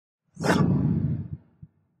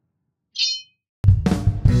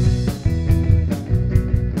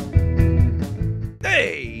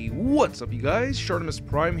Hey, what's up you guys?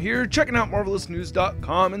 ShartimusPrime here, checking out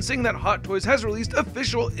MarvelousNews.com and seeing that Hot Toys has released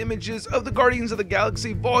official images of the Guardians of the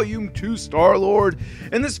Galaxy Volume 2 Star-Lord,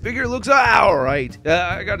 and this figure looks alright.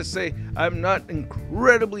 I gotta say, I'm not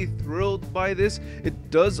incredibly thrilled by this. It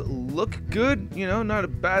does look good, you know, not a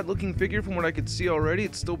bad looking figure from what I could see already.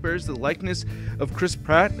 It still bears the likeness of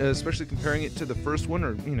Pratt, especially comparing it to the first one,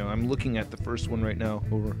 or, you know, I'm looking at the first one right now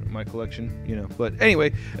over my collection, you know, but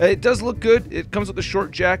anyway, it does look good. It comes with a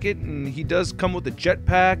short jacket, and he does come with a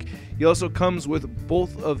jetpack. He also comes with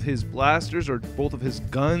both of his blasters, or both of his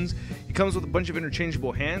guns. He comes with a bunch of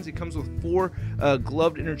interchangeable hands. He comes with 4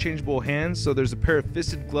 gloved interchangeable hands. So there's a pair of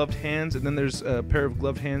fisted gloved hands, and then there's a pair of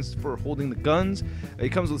gloved hands for holding the guns. He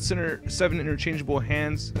comes with 7 interchangeable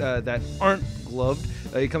hands that aren't gloved.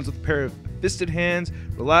 He comes with a pair of fisted hands,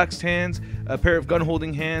 relaxed hands, a pair of gun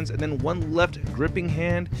holding hands, and then 1 left gripping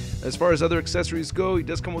hand. As far as other accessories go, he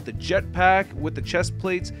does come with a jetpack with the chest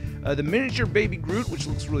plates, the miniature baby Groot, which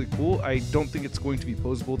looks really cool. I don't think it's going to be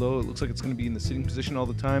posable though. It looks like it's going to be in the sitting position all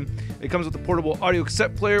the time. It comes with a portable audio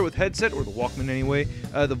cassette player with headset, or the Walkman anyway,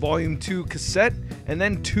 the Volume 2 cassette, and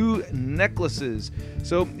then 2 necklaces.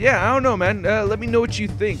 So yeah, I don't know, man. Let me know what you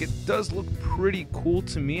think. It does look pretty cool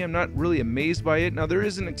to me. I'm not really amazed by it. Now, there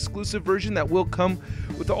is an exclusive version that will come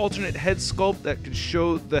with the alternate head sculpt that could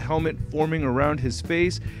show the helmet forming around his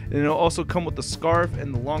face, and it'll also come with the scarf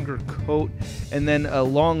and the longer coat, and then a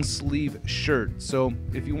long sleeve shirt. So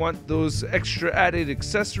if you want those extra added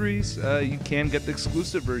accessories, you can get the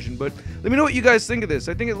exclusive version. But let me know what you guys think of this.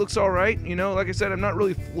 I think it looks alright. You know, like I said, I'm not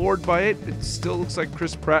really floored by it. It still looks like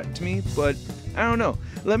Pratt to me, but I don't know.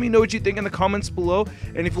 Let me know what you think in the comments below.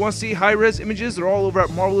 And if you want to see high-res images, they're all over at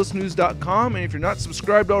MarvelousNews.com. And if you're not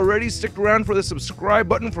subscribed already, stick around for the subscribe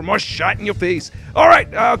button for more shot in your face.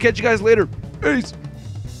 Alright, I'll catch you guys later. Peace.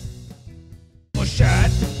 More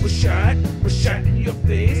shot in your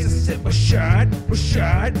face. I said more shot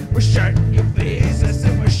in your face. I said